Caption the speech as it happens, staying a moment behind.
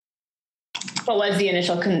What was the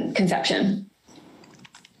initial conception?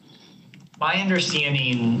 My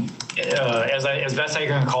understanding, as best I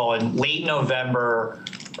can recall, in late November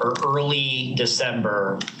or early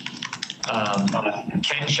December,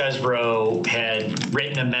 Ken Chesbrough had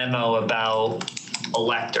written a memo about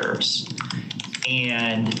electors.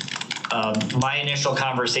 And my initial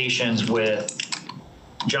conversations with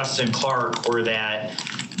Justin Clark were that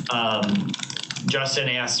Justin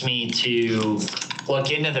asked me to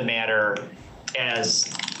look into the matter as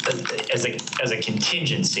a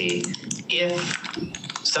contingency.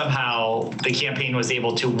 If somehow the campaign was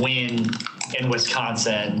able to win in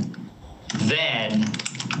Wisconsin, then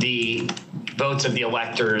the votes of the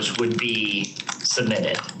electors would be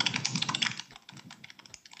submitted.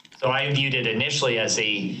 So I viewed it initially as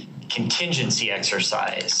a contingency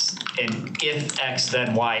exercise, and if X,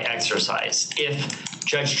 then Y exercise. If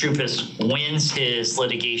Judge Troupas wins his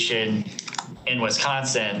litigation in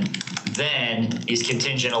Wisconsin, then these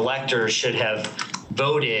contingent electors should have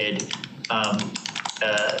voted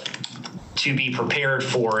to be prepared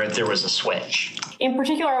for if there was a switch. In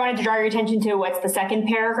particular, I wanted to draw your attention to what's the second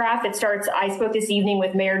paragraph. It starts, I spoke this evening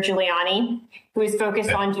with Mayor Giuliani, who is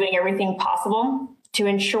focused on doing everything possible to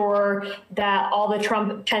ensure that all the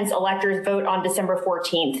Trump-Pence electors vote on December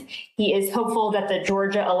 14th. He is hopeful that the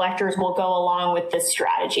Georgia electors will go along with this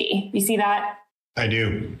strategy. You see that? I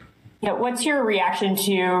do. Yeah. What's your reaction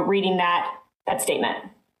to reading that statement?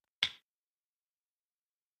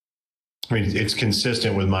 I mean, it's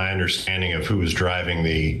consistent with my understanding of who was driving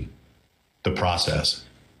the process.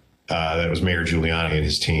 That was Mayor Giuliani and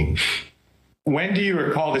his team. When do you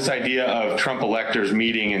recall this idea of Trump electors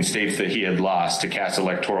meeting in states that he had lost to cast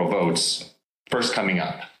electoral votes first coming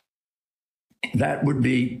up? That would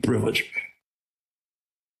be privilege.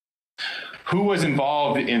 Who was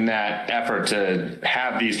involved in that effort to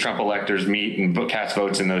have these Trump electors meet and cast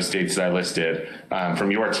votes in those states that I listed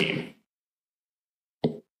from your team?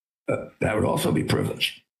 That would also be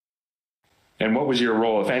privilege. And what was your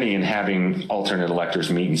role, if any, in having alternate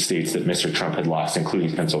electors meet in states that Mr. Trump had lost,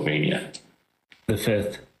 including Pennsylvania? The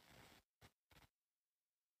fifth.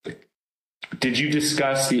 Did you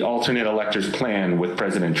discuss the alternate electors plan with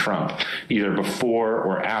President Trump, either before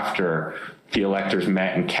or after the electors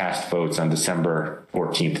met and cast votes on December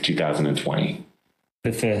 14th, 2020?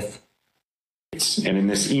 The fifth. And in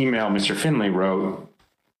this email, Mr. Finley wrote,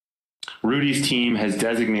 Rudy's team has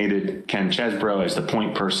designated Ken Chesbrough as the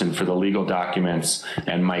point person for the legal documents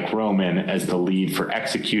and Mike Roman as the lead for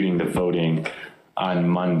executing the voting on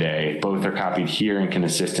Monday. Both are copied here and can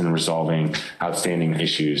assist in resolving outstanding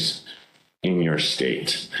issues in your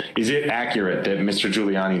state. Is it accurate that Mr.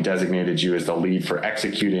 Giuliani designated you as the lead for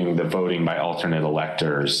executing the voting by alternate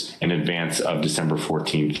electors in advance of December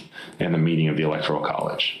 14th and the meeting of the Electoral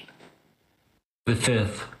College? The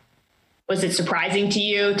fifth. Was it surprising to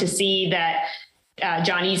you to see that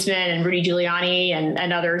John Eastman and Rudy Giuliani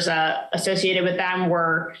and others associated with them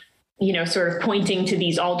were, sort of pointing to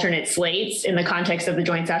these alternate slates in the context of the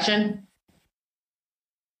joint session?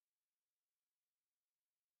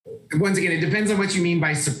 Once again, it depends on what you mean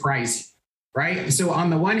by surprise, right? So on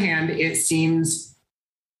the one hand, it seems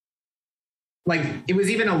like it was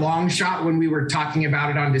even a long shot when we were talking about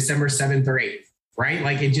it on December 7th or 8th, right?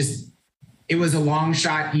 Like it was a long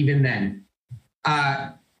shot even then.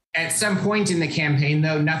 At some point in the campaign,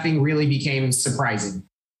 though, nothing really became surprising.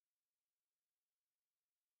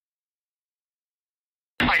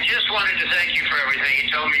 I just wanted to thank you for everything.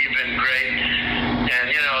 You told me you've been great. And,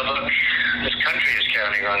 look, this country is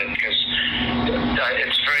counting on it because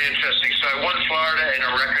it's very interesting. So I won Florida in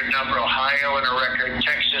a record number, Ohio in a record,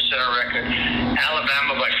 Texas in a record,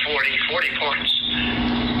 Alabama by 40 points.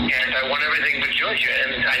 And I won everything but Georgia.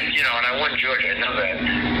 And I won Georgia. I know that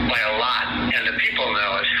by a lot. And the people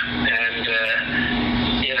know it. And,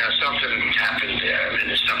 something happened there. I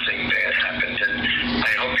mean, something bad happened. And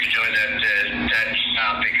I hope you're doing that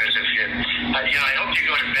job because if I hope you're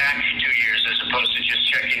going back 2 years as opposed to just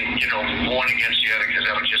checking, one against the other, because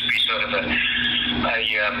that would just be sort of a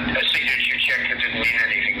signature check that didn't mean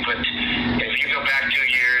anything. But if you go back 2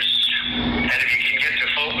 years, and if you can get to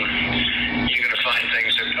Fulton, you're going to find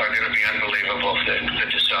things that are going to be unbelievable. The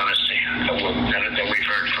dishonesty that we've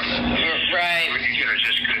heard from them. Right.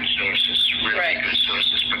 Just good sources, really right. Good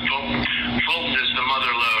sources. But Fulton is the mother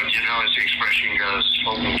lode, as the expression goes,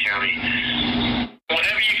 Fulton County.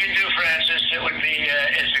 Whatever you can do, Francis, it would be,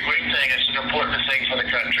 it's a great thing. It's an important thing for the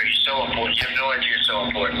country. So important. You have no idea it's so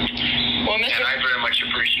important. Well, and I very much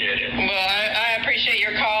appreciate it. Well, I appreciate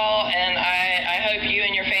your call, and I hope you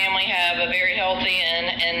and your family have a very healthy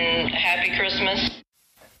and happy Christmas.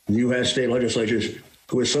 You have state legislatures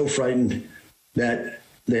who are so frightened that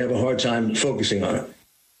they have a hard time focusing on it.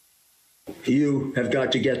 You have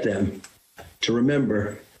got to get them to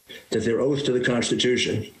remember that their oath to the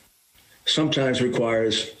Constitution sometimes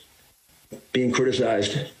requires being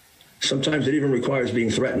criticized. Sometimes it even requires being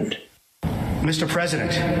threatened. Mr.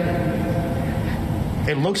 President,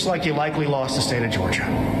 it looks like you likely lost the state of Georgia.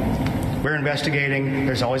 We're investigating.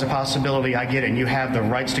 There's always a possibility. I get it. And you have the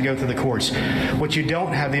rights to go through the courts. What you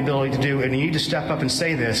don't have the ability to do, and you need to step up and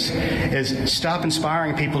say this, is stop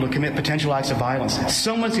inspiring people to commit potential acts of violence.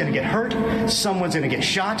 Someone's going to get hurt. Someone's going to get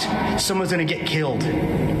shot. Someone's going to get killed.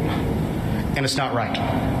 And it's not right.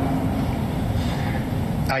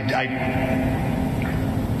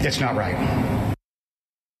 It's not right.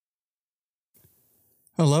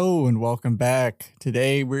 Hello and welcome back.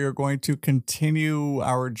 Today we are going to continue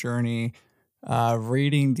our journey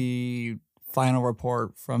reading the final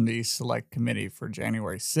report from the Select Committee for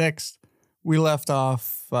January 6th. We left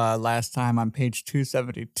off last time on page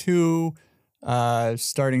 272,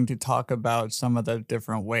 starting to talk about some of the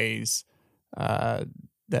different ways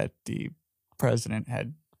that the president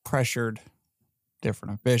had pressured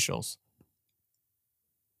different officials.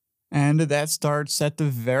 And that starts at the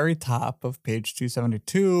very top of page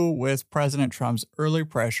 272 with President Trump's early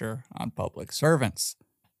pressure on public servants.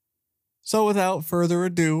 So without further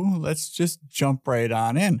ado, let's just jump right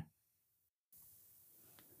on in.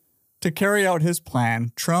 To carry out his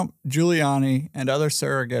plan, Trump, Giuliani, and other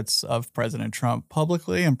surrogates of President Trump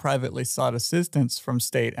publicly and privately sought assistance from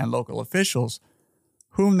state and local officials,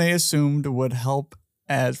 whom they assumed would help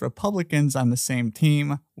as Republicans on the same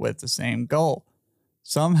team with the same goal.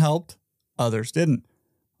 Some helped, others didn't.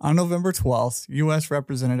 On November 12th, U.S.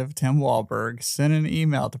 Representative Tim Walberg sent an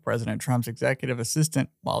email to President Trump's executive assistant,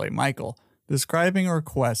 Molly Michael, describing a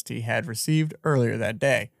request he had received earlier that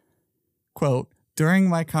day. Quote, "During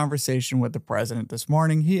my conversation with the president this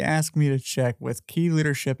morning, he asked me to check with key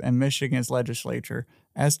leadership in Michigan's legislature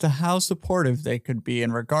as to how supportive they could be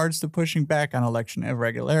in regards to pushing back on election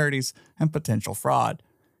irregularities and potential fraud.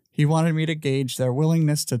 He wanted me to gauge their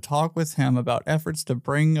willingness to talk with him about efforts to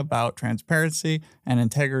bring about transparency and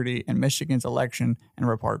integrity in Michigan's election and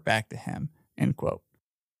report back to him." End quote.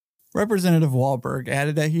 Representative Walberg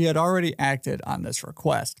added that he had already acted on this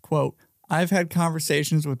request. Quote, "I've had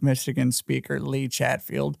conversations with Michigan Speaker Lee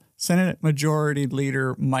Chatfield, Senate Majority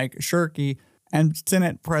Leader Mike Shirkey, and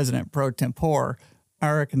Senate President Pro Tempore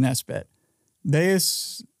Eric Nesbitt.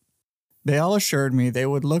 They all assured me they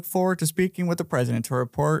would look forward to speaking with the president to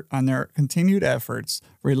report on their continued efforts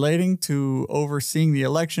relating to overseeing the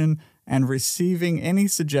election and receiving any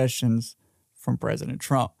suggestions from President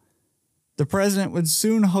Trump. The president would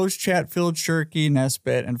soon host Chatfield, Shirkey,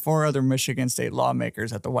 Nesbitt, and 4 other Michigan state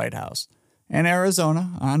lawmakers at the White House. In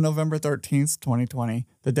Arizona, on November 13th, 2020,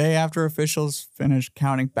 the day after officials finished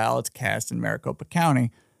counting ballots cast in Maricopa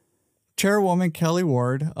County, Chairwoman Kelly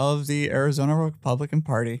Ward of the Arizona Republican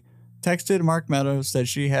Party texted Mark Meadows that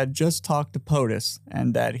she had just talked to POTUS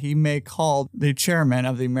and that he may call the chairman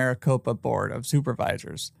of the Maricopa Board of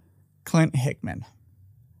Supervisors, Clint Hickman.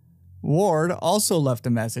 Ward also left a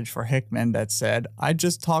message for Hickman that said, "I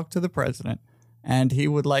just talked to the president, and he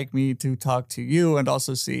would like me to talk to you and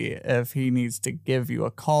also see if he needs to give you a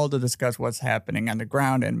call to discuss what's happening on the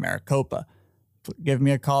ground in Maricopa. Give me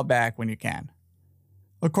a call back when you can."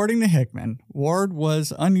 According to Hickman, Ward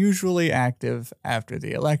was unusually active after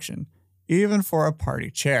the election, even for a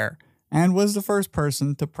party chair, and was the first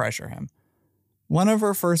person to pressure him. One of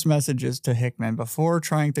her first messages to Hickman before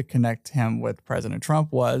trying to connect him with President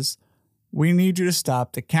Trump was, "We need you to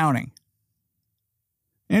stop the counting."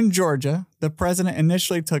 In Georgia, the president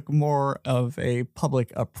initially took more of a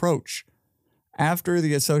public approach. After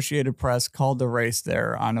the Associated Press called the race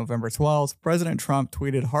there on November 12th, President Trump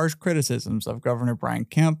tweeted harsh criticisms of Governor Brian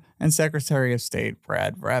Kemp and Secretary of State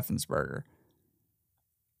Brad Raffensperger.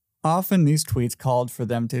 Often these tweets called for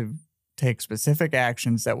them to take specific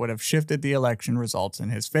actions that would have shifted the election results in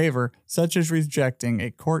his favor, such as rejecting a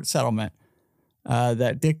court settlement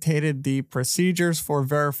that dictated the procedures for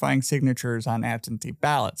verifying signatures on absentee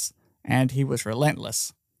ballots, and he was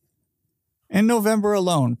relentless. In November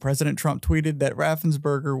alone, President Trump tweeted that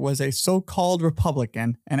Raffensperger was a so-called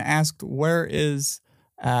Republican and asked, "Where is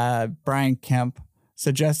Brian Kemp?"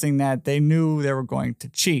 suggesting that they knew they were going to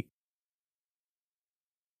cheat.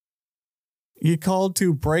 He called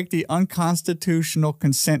to break the unconstitutional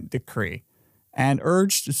consent decree and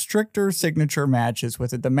urged stricter signature matches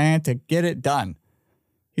with a demand to get it done.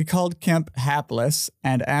 He called Kemp hapless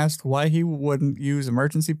and asked why he wouldn't use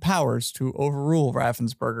emergency powers to overrule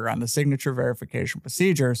Raffensperger on the signature verification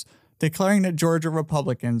procedures, declaring that Georgia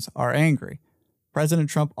Republicans are angry. President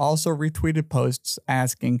Trump also retweeted posts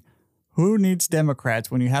asking, Who needs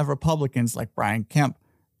Democrats when you have Republicans like Brian Kemp?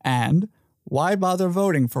 And why bother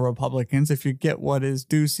voting for Republicans if you get what is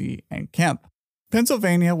Ducey and Kemp?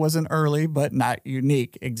 Pennsylvania was an early but not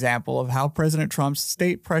unique example of how President Trump's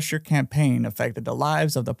state pressure campaign affected the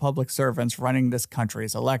lives of the public servants running this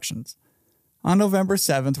country's elections. On November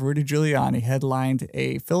 7th, Rudy Giuliani headlined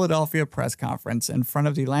a Philadelphia press conference in front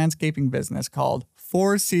of the landscaping business called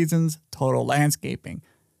Four Seasons Total Landscaping,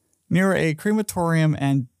 near a crematorium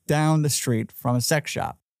and down the street from a sex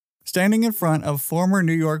shop. Standing in front of former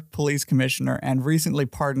New York Police Commissioner and recently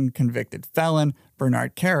pardoned convicted felon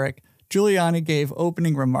Bernard Kerik, Giuliani gave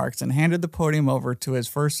opening remarks and handed the podium over to his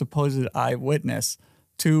first supposed eyewitness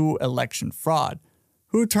to election fraud,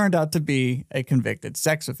 who turned out to be a convicted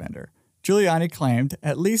sex offender. Giuliani claimed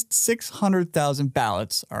at least 600,000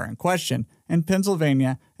 ballots are in question in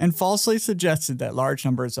Pennsylvania and falsely suggested that large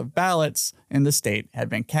numbers of ballots in the state had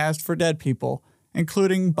been cast for dead people,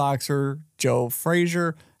 including boxer Joe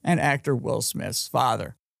Frazier and actor Will Smith's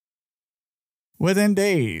father. Within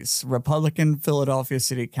days, Republican Philadelphia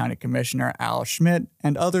City County Commissioner Al Schmidt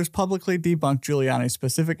and others publicly debunked Giuliani's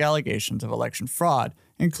specific allegations of election fraud,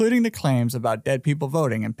 including the claims about dead people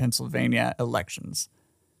voting in Pennsylvania elections.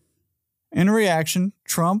 In reaction,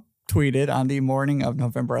 Trump tweeted on the morning of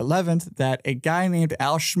November 11th that a guy named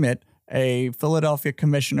Al Schmidt, a Philadelphia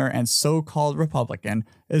commissioner and so-called Republican,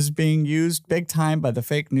 is being used big time by the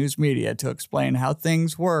fake news media to explain how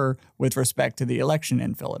things were with respect to the election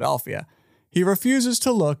in Philadelphia. He refuses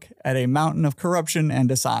to look at a mountain of corruption and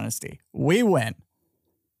dishonesty. We win.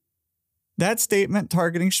 That statement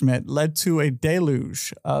targeting Schmidt led to a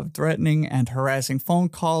deluge of threatening and harassing phone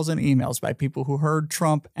calls and emails by people who heard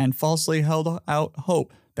Trump and falsely held out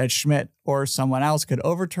hope that Schmidt or someone else could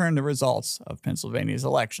overturn the results of Pennsylvania's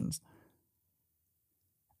elections.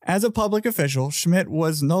 As a public official, Schmidt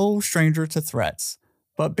was no stranger to threats,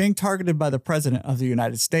 but being targeted by the President of the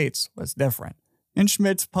United States was different. In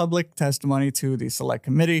Schmidt's public testimony to the Select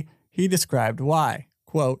Committee, he described why.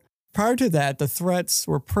 Quote, "Prior to that, the threats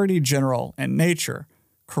were pretty general in nature.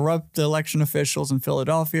 Corrupt election officials in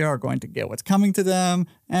Philadelphia are going to get what's coming to them,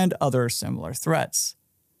 and other similar threats.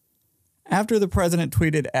 After the president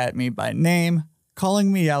tweeted at me by name,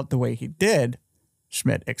 calling me out the way he did,"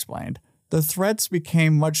 Schmidt explained, "the threats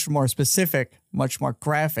became much more specific, much more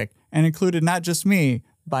graphic, and included not just me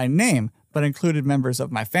by name, but included members of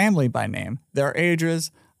my family by name, their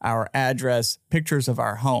ages, our address, pictures of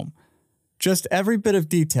our home. Just every bit of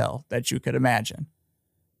detail that you could imagine."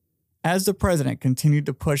 As the president continued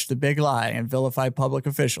to push the big lie and vilify public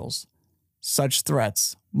officials, such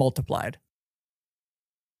threats multiplied.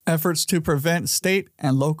 Efforts to prevent state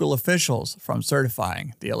and local officials from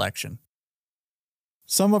certifying the election.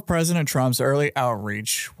 Some of President Trump's early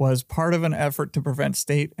outreach was part of an effort to prevent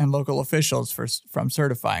state and local officials from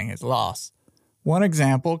certifying his loss. One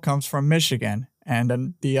example comes from Michigan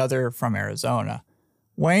and the other from Arizona.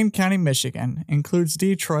 Wayne County, Michigan includes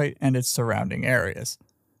Detroit and its surrounding areas.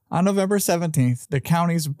 On November 17th, the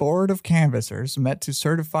county's Board of Canvassers met to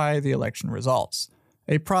certify the election results,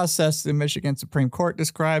 a process the Michigan Supreme Court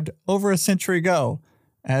described over a century ago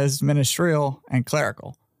as ministerial and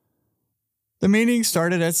clerical. The meeting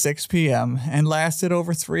started at 6 p.m. and lasted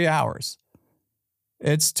over 3 hours.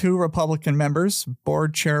 Its two Republican members,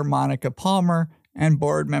 Board Chair Monica Palmer and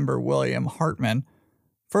Board Member William Hartman,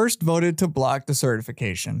 first voted to block the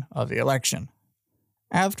certification of the election.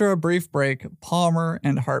 After a brief break, Palmer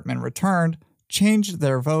and Hartman returned, changed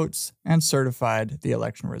their votes, and certified the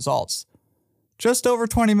election results. Just over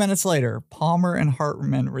 20 minutes later, Palmer and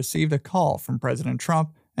Hartman received a call from President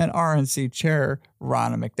Trump and RNC Chair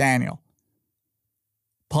Ronna McDaniel.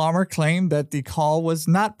 Palmer claimed that the call was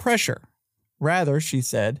not pressure. Rather, she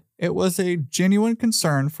said, it was a genuine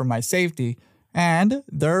concern for my safety, and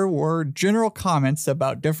there were general comments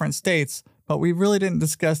about different states, but we really didn't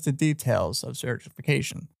discuss the details of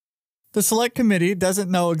certification. The Select Committee doesn't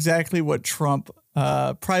know exactly what Trump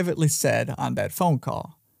privately said on that phone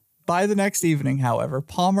call. By the next evening, however,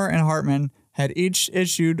 Palmer and Hartman had each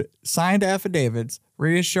issued signed affidavits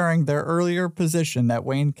reassuring their earlier position that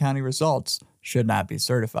Wayne County results should not be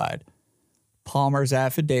certified. Palmer's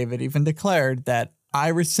affidavit even declared that I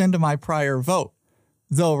rescind my prior vote,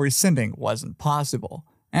 though rescinding wasn't possible,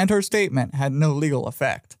 and her statement had no legal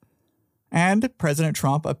effect. And President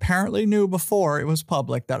Trump apparently knew before it was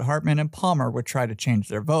public that Hartman and Palmer would try to change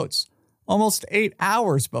their votes, almost 8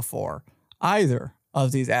 hours before either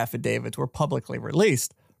of these affidavits were publicly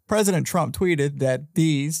released. President Trump tweeted that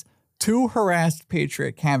these two harassed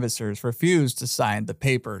Patriot canvassers refused to sign the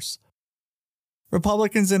papers.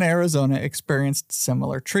 Republicans in Arizona experienced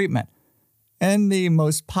similar treatment. In the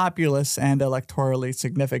most populous and electorally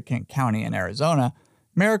significant county in Arizona,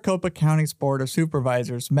 Maricopa County's Board of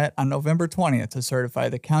Supervisors met on November 20th to certify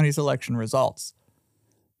the county's election results.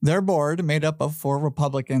 Their board, made up of 4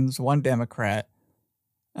 Republicans, 1 Democrat,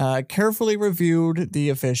 carefully reviewed the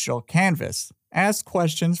official canvass, asked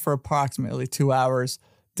questions for approximately 2 hours,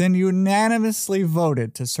 then unanimously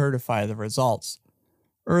voted to certify the results.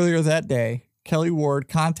 Earlier that day, Kelly Ward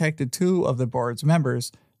contacted 2 of the board's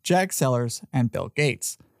members, Jack Sellers and Bill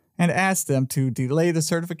Gates, and asked them to delay the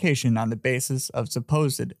certification on the basis of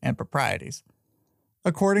supposed improprieties.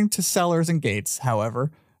 According to Sellers and Gates,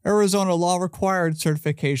 however, Arizona law required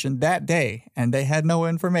certification that day, and they had no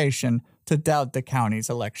information to doubt the county's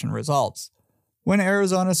election results. When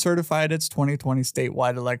Arizona certified its 2020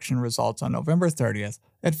 statewide election results on November 30th,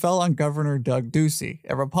 it fell on Governor Doug Ducey,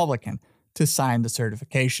 a Republican, to sign the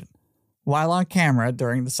certification. While on camera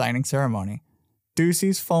during the signing ceremony,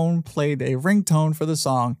 Ducey's phone played a ringtone for the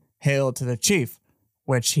song Hail to the Chief,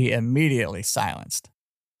 which he immediately silenced.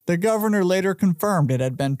 The governor later confirmed it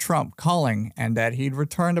had been Trump calling and that he'd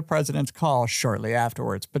returned the president's call shortly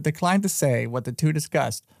afterwards, but declined to say what the two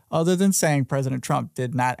discussed other than saying President Trump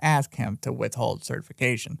did not ask him to withhold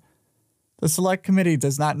certification. The Select Committee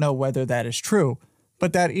does not know whether that is true,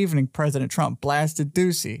 but that evening President Trump blasted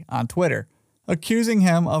Ducey on Twitter, accusing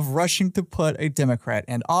him of rushing to put a Democrat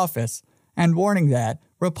in office and warning that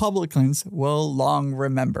Republicans will long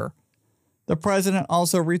remember. The president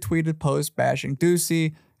also retweeted posts bashing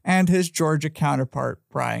Ducey and his Georgia counterpart,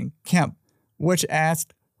 Brian Kemp, which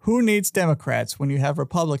asked, "Who needs Democrats when you have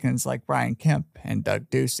Republicans like Brian Kemp and Doug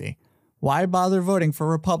Ducey? Why bother voting for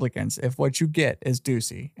Republicans if what you get is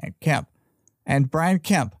Ducey and Kemp? And Brian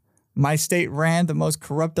Kemp, my state ran the most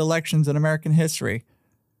corrupt elections in American history.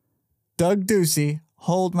 Doug Ducey,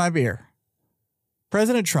 hold my beer."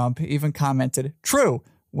 President Trump even commented, "True,"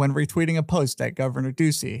 when retweeting a post that Governor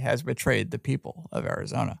Ducey has betrayed the people of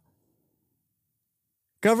Arizona.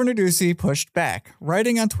 Governor Ducey pushed back,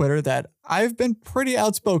 writing on Twitter that "I've been pretty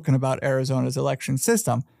outspoken about Arizona's election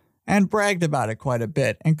system and bragged about it quite a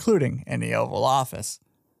bit, including in the Oval Office.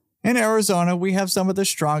 In Arizona, we have some of the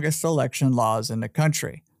strongest election laws in the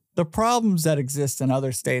country. The problems that exist in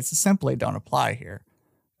other states simply don't apply here."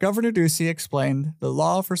 Governor Ducey explained the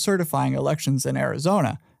law for certifying elections in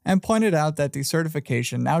Arizona and pointed out that the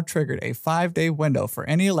certification now triggered a 5-day window for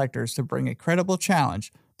any electors to bring a credible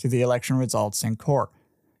challenge to the election results in court.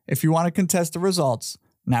 If you want to contest the results,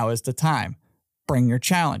 now is the time. Bring your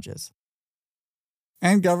challenges.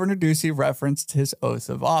 And Governor Ducey referenced his oath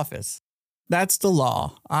of office. "That's the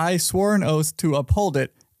law. I swore an oath to uphold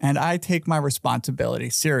it, and I take my responsibility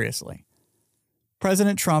seriously."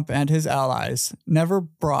 President Trump and his allies never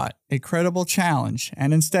brought a credible challenge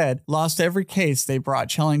and instead lost every case they brought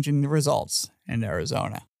challenging the results in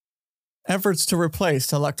Arizona. Efforts to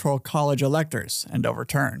replace Electoral College electors and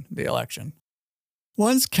overturn the election.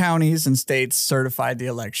 Once counties and states certified the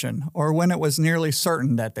election, or when it was nearly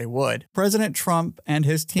certain that they would, President Trump and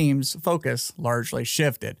his team's focus largely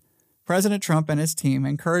shifted. President Trump and his team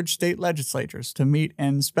encouraged state legislatures to meet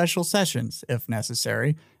in special sessions, if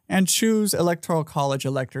necessary, and choose Electoral College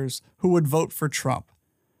electors who would vote for Trump.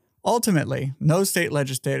 Ultimately, no state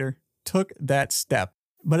legislator took that step,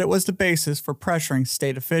 but it was the basis for pressuring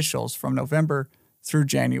state officials from November through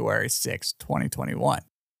January 6, 2021.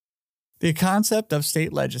 The concept of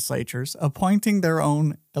state legislatures appointing their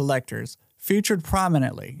own electors featured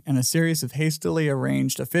prominently in a series of hastily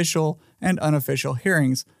arranged official and unofficial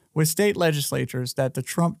hearings with state legislatures that the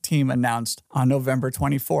Trump team announced on November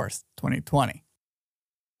 24, 2020.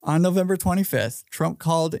 On November 25th, Trump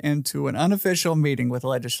called into an unofficial meeting with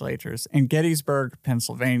legislators in Gettysburg,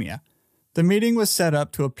 Pennsylvania. The meeting was set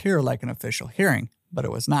up to appear like an official hearing, but it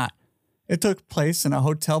was not. It took place in a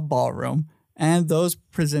hotel ballroom, and those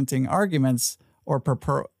presenting arguments or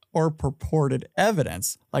purported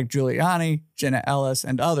evidence, like Giuliani, Jenna Ellis,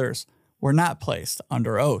 and others, were not placed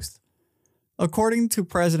under oath. According to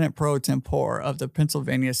President pro tempore of the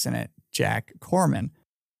Pennsylvania Senate, Jack Corman,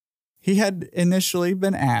 he had initially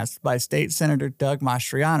been asked by State Senator Doug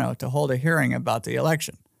Mastriano to hold a hearing about the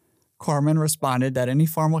election. Corman responded that any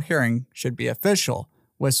formal hearing should be official,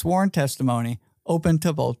 with sworn testimony open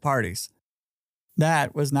to both parties.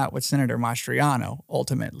 That was not what Senator Mastriano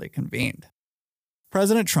ultimately convened.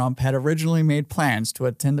 President Trump had originally made plans to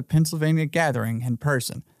attend the Pennsylvania gathering in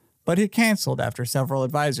person, but he canceled after several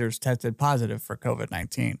advisors tested positive for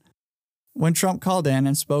COVID-19. When Trump called in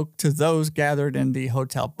and spoke to those gathered in the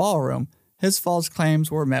hotel ballroom, his false claims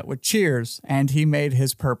were met with cheers, and he made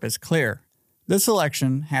his purpose clear. This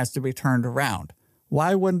election has to be turned around.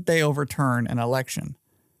 Why wouldn't they overturn an election?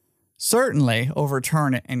 Certainly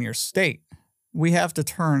overturn it in your state. we have to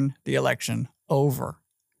turn the election over.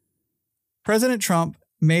 President Trump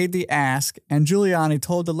made the ask, and Giuliani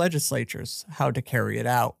told the legislatures how to carry it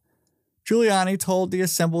out. Giuliani told the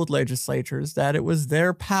assembled legislatures that it was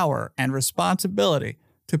their power and responsibility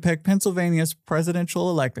to pick Pennsylvania's presidential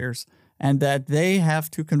electors and that they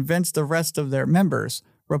have to convince the rest of their members,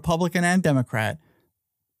 Republican and Democrat,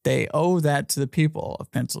 they owe that to the people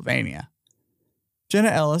of Pennsylvania. Jenna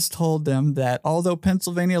Ellis told them that although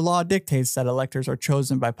Pennsylvania law dictates that electors are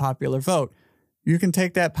chosen by popular vote, you can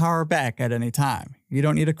take that power back at any time. You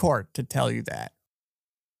don't need a court to tell you that.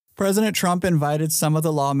 President Trump invited some of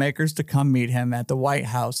the lawmakers to come meet him at the White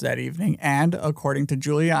House that evening, and, according to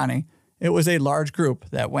Giuliani, it was a large group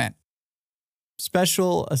that went.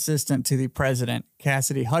 Special assistant to the president,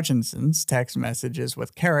 Cassidy Hutchinson's text messages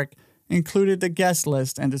with Carrick included the guest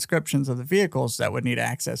list and descriptions of the vehicles that would need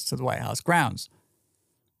access to the White House grounds.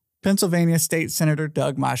 Pennsylvania State Senator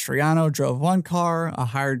Doug Mastriano drove one car, a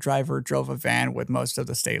hired driver drove a van with most of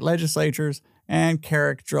the state legislatures, and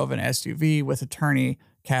Carrick drove an SUV with attorney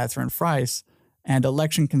Catherine Friess and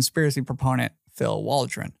election conspiracy proponent Phil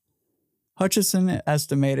Waldron. Hutchison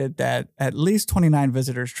estimated that at least 29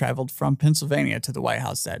 visitors traveled from Pennsylvania to the White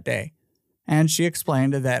House that day, and she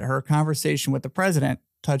explained that her conversation with the president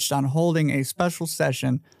touched on holding a special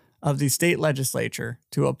session of the state legislature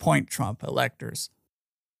to appoint Trump electors.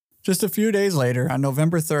 Just a few days later, on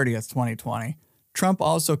November 30th, 2020, Trump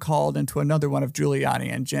also called into another one of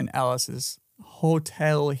Giuliani and Jen Ellis's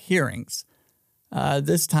hotel hearings,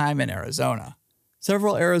 this time in Arizona.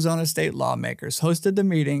 Several Arizona state lawmakers hosted the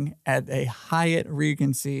meeting at a Hyatt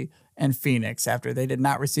Regency in Phoenix after they did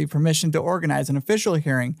not receive permission to organize an official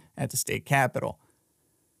hearing at the state capitol.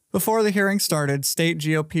 Before the hearing started, state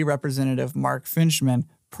GOP Representative Mark Finchman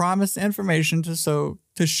promised information to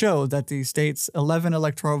show that the state's 11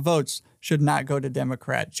 electoral votes should not go to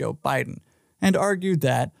Democrat Joe Biden, and argued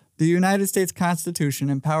that the United States Constitution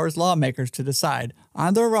empowers lawmakers to decide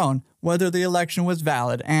on their own whether the election was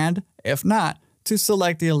valid and, if not, to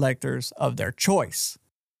select the electors of their choice.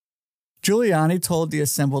 Giuliani told the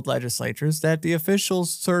assembled legislatures that the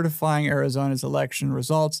officials certifying Arizona's election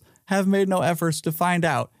results have made no efforts to find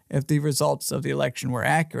out if the results of the election were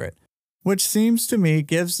accurate, which seems to me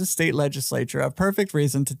gives the state legislature a perfect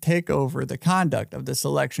reason to take over the conduct of this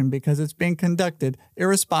election because it's being conducted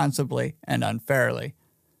irresponsibly and unfairly.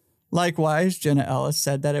 Likewise, Jenna Ellis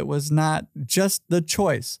said that it was not just the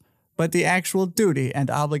choice, but the actual duty and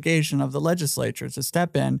obligation of the legislature to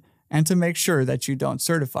step in and to make sure that you don't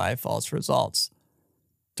certify false results.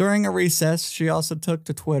 During a recess, she also took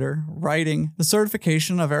to Twitter, writing, "The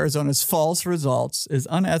certification of Arizona's false results is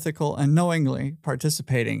unethical and knowingly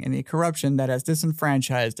participating in the corruption that has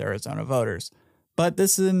disenfranchised Arizona voters. But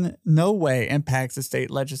this in no way impacts the state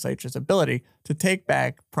legislature's ability to take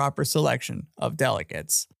back proper selection of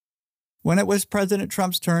delegates." When it was President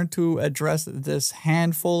Trump's turn to address this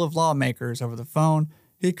handful of lawmakers over the phone,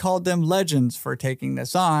 he called them legends for taking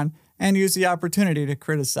this on and used the opportunity to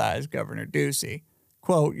criticize Governor Ducey.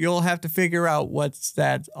 Quote, "You'll have to figure out what's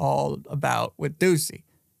that all about with Ducey.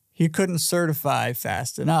 He couldn't certify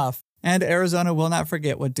fast enough, and Arizona will not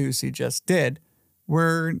forget what Ducey just did.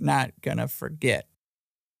 We're not gonna forget."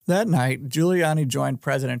 That night, Giuliani joined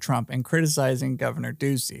President Trump in criticizing Governor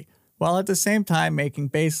Ducey, while at the same time making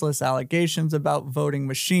baseless allegations about voting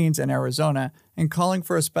machines in Arizona and calling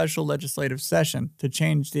for a special legislative session to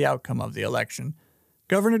change the outcome of the election.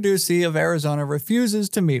 Governor Ducey of Arizona refuses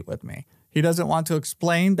to meet with me. He doesn't want to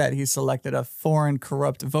explain that he selected a foreign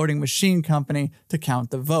corrupt voting machine company to count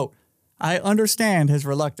the vote. I understand his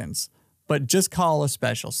reluctance, but just call a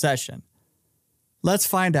special session. Let's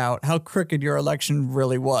find out how crooked your election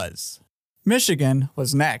really was. Michigan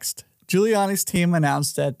was next. Giuliani's team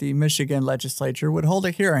announced that the Michigan legislature would hold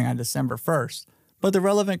a hearing on December 1st, but the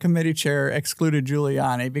relevant committee chair excluded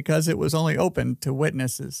Giuliani because it was only open to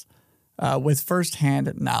witnesses with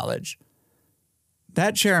firsthand knowledge.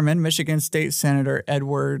 That chairman, Michigan State Senator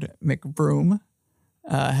Edward McBroom,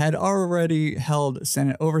 had already held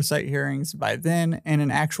Senate oversight hearings by then in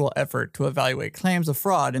an actual effort to evaluate claims of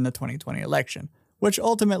fraud in the 2020 election, which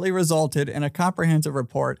ultimately resulted in a comprehensive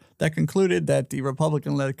report that concluded that the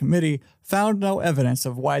Republican-led committee found no evidence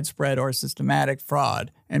of widespread or systematic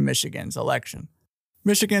fraud in Michigan's election.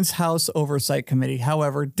 Michigan's House Oversight Committee,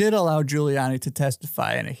 however, did allow Giuliani to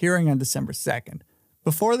testify in a hearing on December 2nd.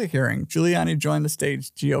 Before the hearing, Giuliani joined the state's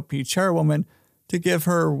GOP chairwoman to give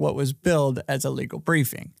her what was billed as a legal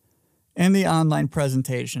briefing. In the online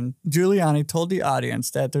presentation, Giuliani told the audience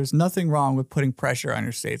that there's nothing wrong with putting pressure on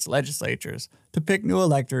your state's legislatures to pick new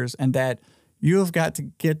electors and that you have got to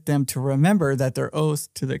get them to remember that their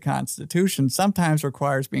oath to the Constitution sometimes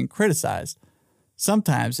requires being criticized.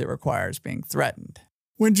 Sometimes it requires being threatened.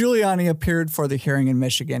 When Giuliani appeared for the hearing in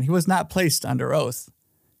Michigan, he was not placed under oath,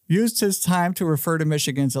 used his time to refer to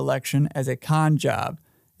Michigan's election as a con job,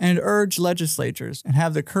 and urged legislatures and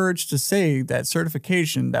have the courage to say that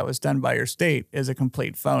certification that was done by your state is a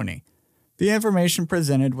complete phony. The information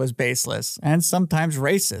presented was baseless and sometimes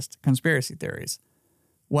racist conspiracy theories.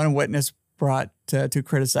 One witness brought to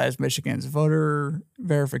criticize Michigan's voter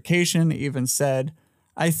verification even said,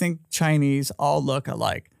 "I think Chinese all look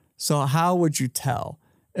alike, so how would you tell?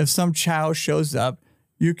 If some Chow shows up,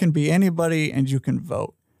 you can be anybody and you can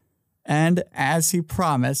vote." And as he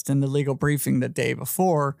promised in the legal briefing the day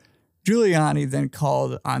before, Giuliani then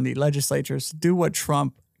called on the legislatures to do what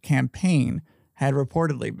Trump campaign had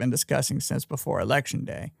reportedly been discussing since before Election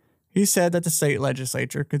Day. He said that the state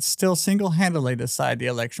legislature could still single-handedly decide the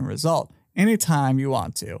election result anytime you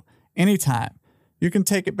want to. Anytime. You can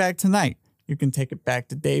take it back tonight. You can take it back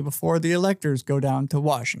the day before the electors go down to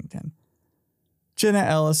Washington. Jenna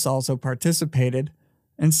Ellis also participated,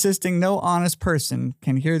 insisting no honest person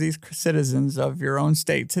can hear these citizens of your own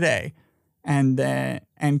state today and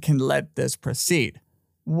can let this proceed.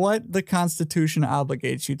 What the Constitution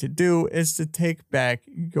obligates you to do is to take back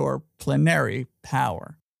your plenary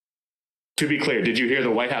power. To be clear, did you hear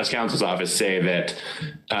the White House counsel's office say that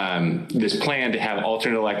this plan to have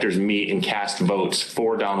alternate electors meet and cast votes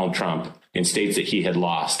for Donald Trump in states that he had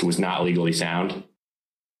lost was not legally sound?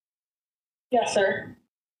 Yes, sir.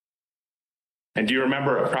 And do you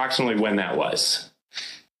remember approximately when that was?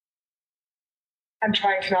 I'm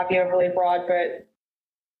trying to not be overly broad, but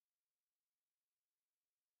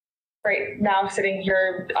right now sitting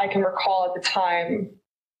here, I can recall at the time,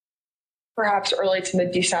 perhaps early to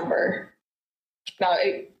mid-December. Now,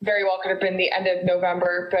 it very well could have been the end of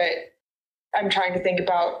November, but I'm trying to think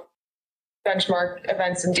about benchmark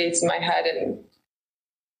events and dates in my head, and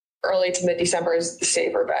early to mid-December is the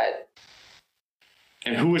safer bet.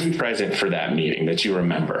 And who was present for that meeting that you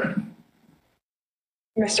remember?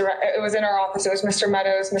 It was in our office. It was Mr.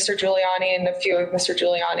 Meadows, Mr. Giuliani, and a few of Mr.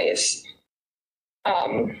 Giuliani's.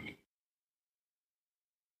 I'm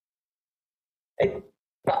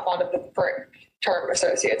not fond of the term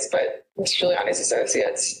associates, but Mr. Giuliani's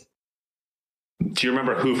associates. Do you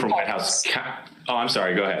remember who from White House? Oh, I'm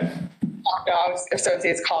sorry. Go ahead. No,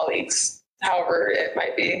 associates, colleagues, however it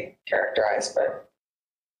might be characterized. But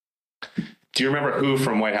do you remember who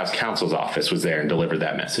from White House counsel's office was there and delivered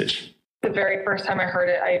that message? The very first time I heard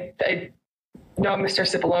it, I know Mr.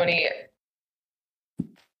 Cipollone.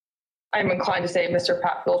 I'm inclined to say Mr.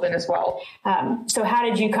 Pat Philbin as well. So how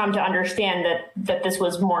did you come to understand that this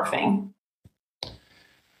was morphing?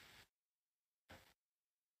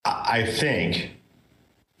 I think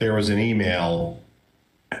there was an email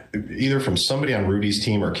either from somebody on Rudy's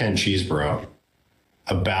team or Ken Cheeseborough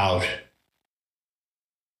about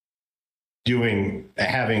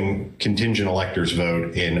having contingent electors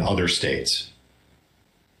vote in other states.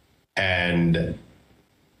 And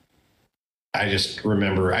I just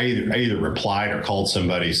remember I either replied or called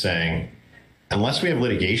somebody saying, unless we have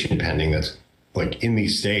litigation pending that's like in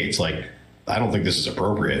these states, like, I don't think this is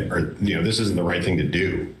appropriate, or, this isn't the right thing to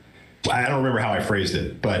do. I don't remember how I phrased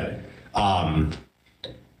it, but and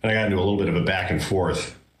I got into a little bit of a back and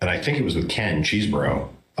forth, and I think it was with Ken Cheeseborough,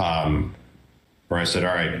 where I said,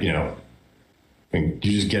 all right, you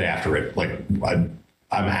just get after it. Like, I'm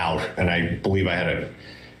out. And I believe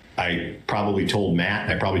I probably told Matt,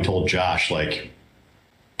 I probably told Josh, like,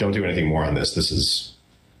 don't do anything more on this. This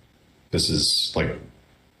is like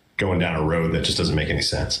going down a road that just doesn't make any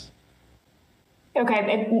sense.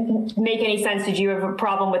 Okay. Make any sense? Did you have a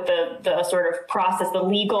problem with the sort of process, the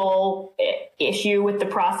legal issue with the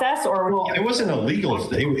process, or? Well, it wasn't a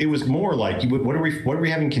legal. It was more like, what are we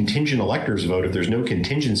having contingent electors vote if there's no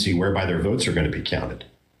contingency whereby their votes are going to be counted?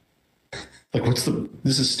 Like,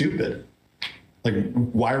 this is stupid. Like,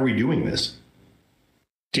 why are we doing this?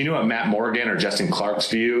 Do you know what Matt Morgan or Justin Clark's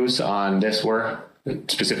views on this were,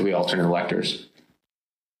 specifically alternate electors?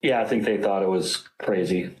 Yeah, I think they thought it was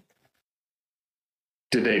crazy.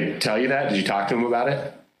 Did they tell you that? Did you talk to them about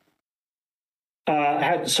it?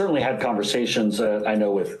 I certainly had conversations, I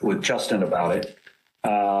know, with Justin about it.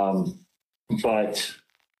 But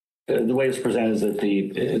the way it's presented is that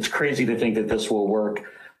it's crazy to think that this will work.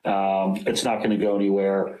 It's not going to go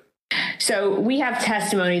anywhere. So we have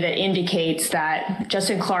testimony that indicates that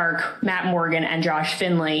Justin Clark, Matt Morgan, and Josh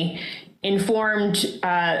Finley informed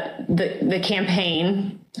the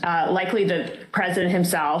campaign, likely the president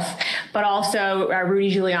himself, but also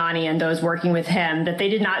Rudy Giuliani and those working with him, that they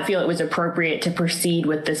did not feel it was appropriate to proceed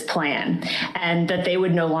with this plan and that they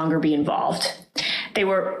would no longer be involved. They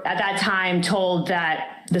were at that time told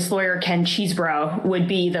that this lawyer, Ken Chesebro, would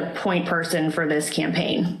be the point person for this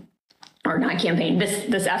campaign, or not campaign,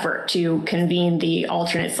 this effort to convene the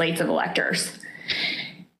alternate slates of electors.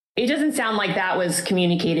 It doesn't sound like that was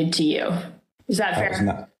communicated to you. Is that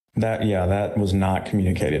fair? That was not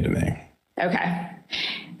communicated to me. Okay.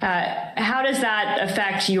 How does that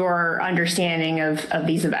affect your understanding of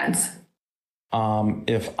these events?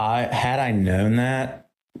 If I known that,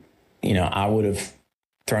 I would have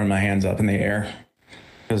thrown my hands up in the air,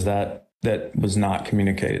 because that was not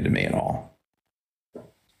communicated to me at all.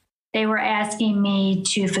 They were asking me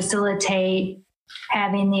to facilitate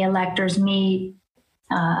having the electors meet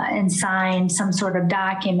and sign some sort of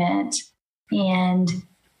document. And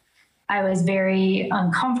I was very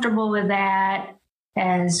uncomfortable with that,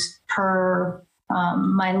 as per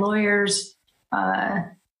my lawyer's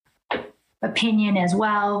opinion as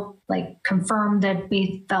well, like confirmed that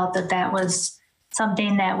we felt that that was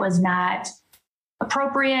something that was not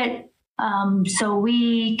appropriate. So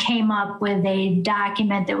we came up with a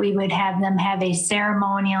document that we would have them have a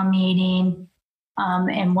ceremonial meeting,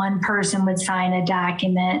 and one person would sign a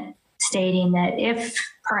document stating that if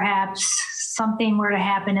perhaps something were to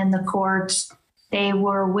happen in the courts, they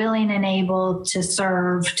were willing and able to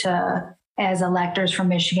serve as electors from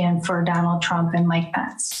Michigan for Donald Trump and Mike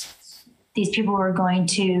Pence. These people were going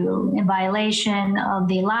to, in violation of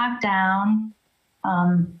the lockdown,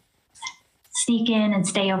 sneak in and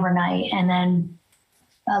stay overnight, and then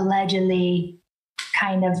allegedly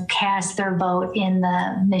kind of cast their vote in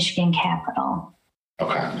the Michigan Capitol.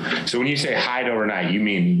 Okay. So when you say hide overnight, you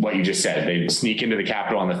mean what you just said. They'd sneak into the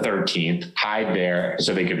Capitol on the 13th, hide there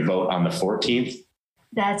so they could vote on the 14th?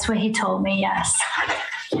 That's what he told me, yes.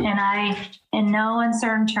 And I, in no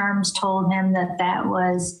uncertain terms, told him that that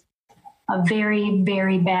was a very,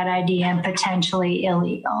 very bad idea and potentially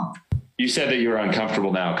illegal. You said that you were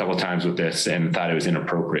uncomfortable now a couple of times with this and thought it was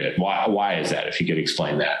inappropriate. Why is that? If you could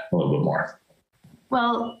explain that a little bit more.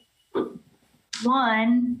 Well,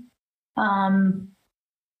 one,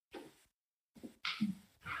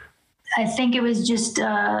 I think it was just,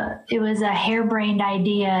 it was a harebrained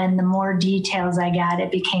idea, and the more details I got,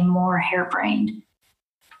 it became more harebrained.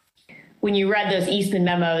 When you read those Eastman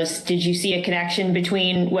memos, did you see a connection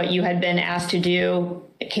between what you had been asked to do,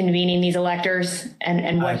 convening these electors,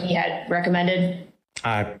 and what he had recommended?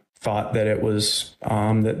 I thought that it was,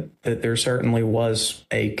 that there certainly was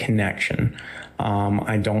a connection.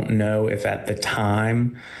 I don't know if at the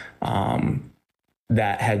time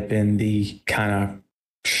that had been the kind of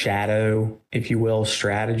shadow, if you will,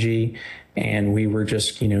 strategy, and we were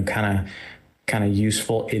just, kind of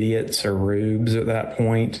useful idiots or rubes at that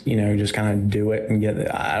point, just kind of do it and get it.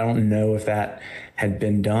 I don't know if that had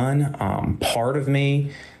been done. Part of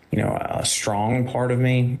me, a strong part of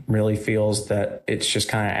me really feels that it's just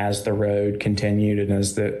kind of as the road continued and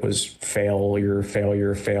as that was failure,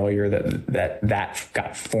 that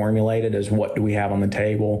got formulated as what do we have on the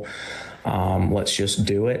table? Let's just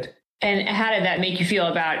do it. And how did that make you feel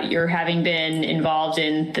about your having been involved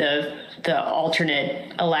in the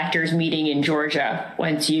alternate electors meeting in Georgia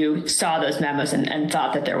once you saw those memos and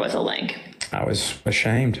thought that there was a link? I was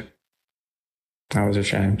ashamed.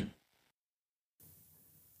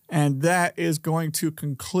 And that is going to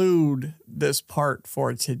conclude this part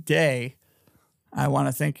for today. I want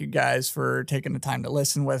to thank you guys for taking the time to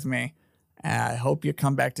listen with me. I hope you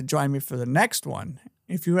come back to join me for the next one.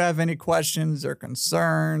 If you have any questions or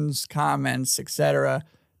concerns, comments, etc.,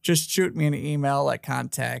 just shoot me an email at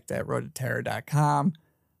contact@roadtoterror.com.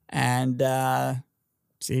 And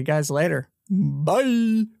see you guys later.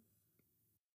 Bye.